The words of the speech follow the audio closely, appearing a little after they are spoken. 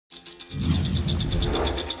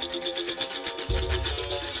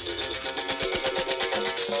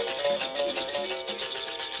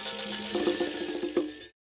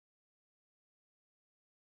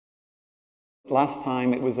Last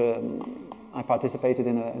time it was I participated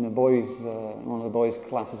in a boys, one of the boys'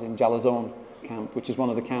 classes in Jalazone camp, which is one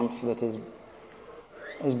of the camps that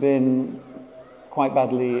has been quite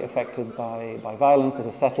badly affected by violence. There's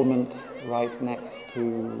a settlement right next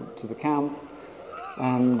to the camp,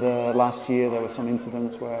 and last year there were some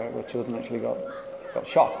incidents where children actually got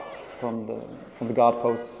shot from the guard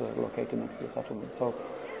posts located next to the settlement. So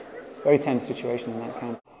very tense situation in that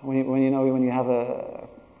camp. When you have a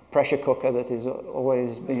pressure cooker that is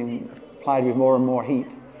always being applied with more and more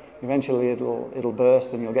heat, eventually it'll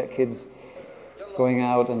burst and you'll get kids going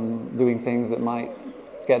out and doing things that might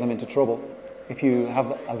get them into trouble. If you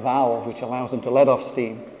have a valve which allows them to let off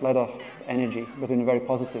steam, let off energy, but in a very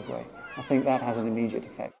positive way, I think that has an immediate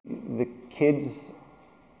effect. The kids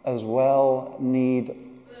as well need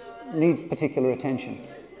particular attention.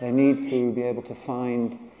 They need to be able to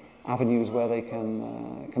find avenues where they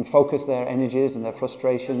can focus their energies and their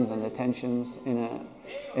frustrations and their tensions in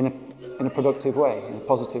a productive way, in a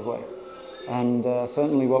positive way. And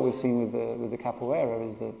certainly what we've seen with the Capoeira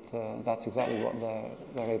is that that's exactly what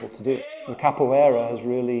they're able to do. The Capoeira has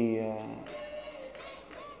really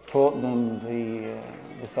taught them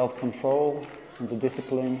the self-control and the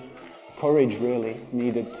discipline, courage really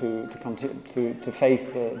needed to face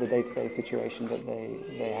the day-to-day situation that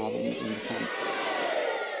they have in the camp.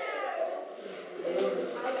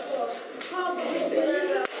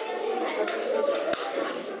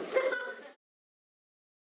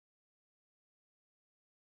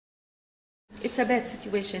 It's a bad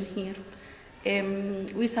situation here.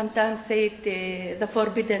 We sometimes say it the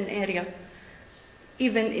forbidden area,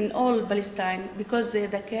 even in all Palestine, because the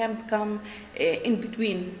camp come in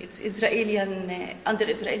between. It's under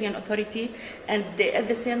Israeli authority, and at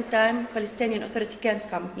the same time, Palestinian Authority can't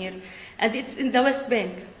come here, and it's in the West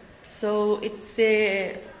Bank, so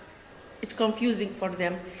it's confusing for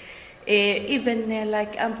them. Even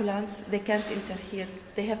like ambulance, they can't enter here.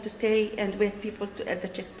 They have to stay and wait people at the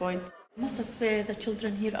checkpoint. Most of the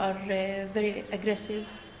children here are very aggressive,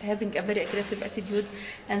 having a very aggressive attitude,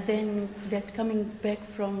 and then that coming back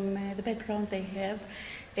from the background they have,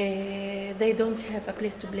 they don't have a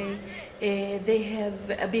place to play, they have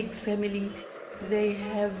a big family, they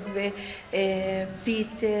have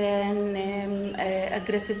beaten,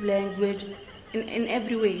 aggressive language in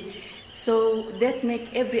every way. So that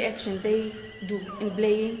make every action they do in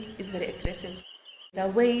playing is very aggressive. The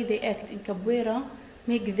way they act in Capoeira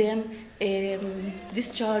make them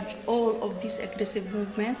discharge all of these aggressive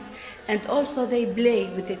movements, and also they play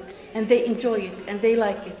with it and they enjoy it and they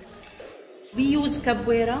like it. We use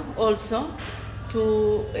Capoeira also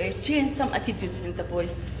to change some attitudes in the boys.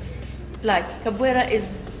 Like Capoeira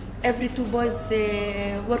is every two boys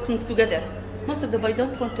working together. Most of the boys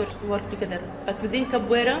don't want to work together, but within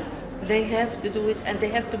Capoeira they have to do it and they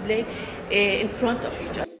have to play in front of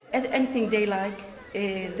each other. Anything they like,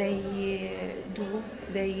 they do,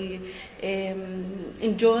 they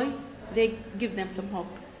enjoy, they give them some hope.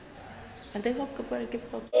 And I hope Capoeira give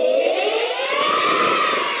hope.